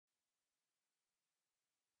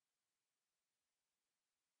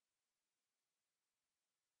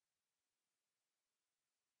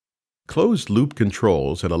Closed-loop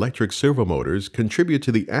controls and electric servomotors contribute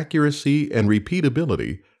to the accuracy and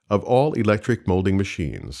repeatability of all electric molding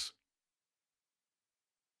machines.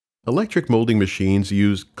 Electric molding machines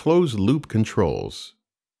use closed-loop controls.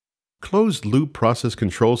 Closed-loop process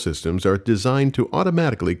control systems are designed to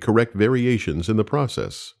automatically correct variations in the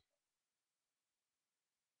process.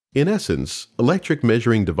 In essence, electric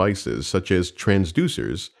measuring devices such as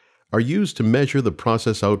transducers are used to measure the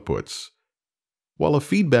process outputs, while a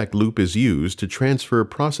feedback loop is used to transfer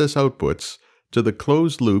process outputs to the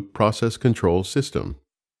closed-loop process control system.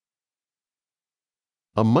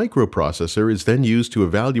 A microprocessor is then used to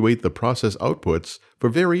evaluate the process outputs for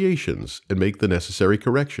variations and make the necessary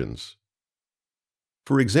corrections.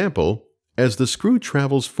 For example, as the screw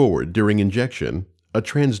travels forward during injection, a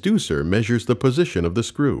transducer measures the position of the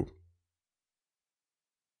screw.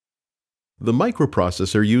 The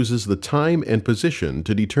microprocessor uses the time and position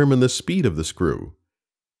to determine the speed of the screw.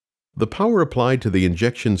 The power applied to the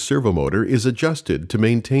injection servomotor is adjusted to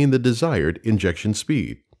maintain the desired injection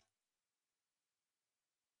speed.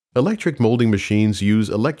 Electric molding machines use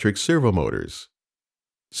electric servomotors.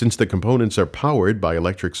 Since the components are powered by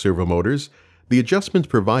electric servomotors, the adjustments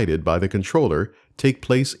provided by the controller take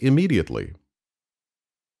place immediately.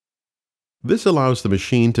 This allows the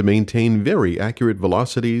machine to maintain very accurate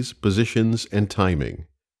velocities, positions, and timing.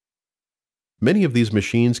 Many of these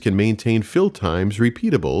machines can maintain fill times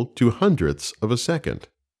repeatable to hundredths of a second.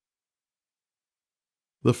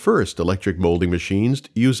 The first electric molding machines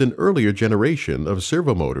use an earlier generation of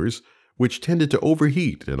servomotors which tended to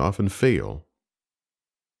overheat and often fail.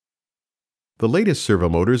 The latest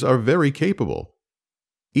servomotors are very capable.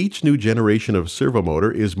 Each new generation of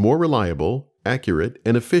servomotor is more reliable, accurate,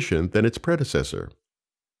 and efficient than its predecessor.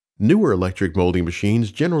 Newer electric molding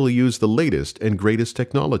machines generally use the latest and greatest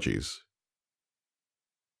technologies.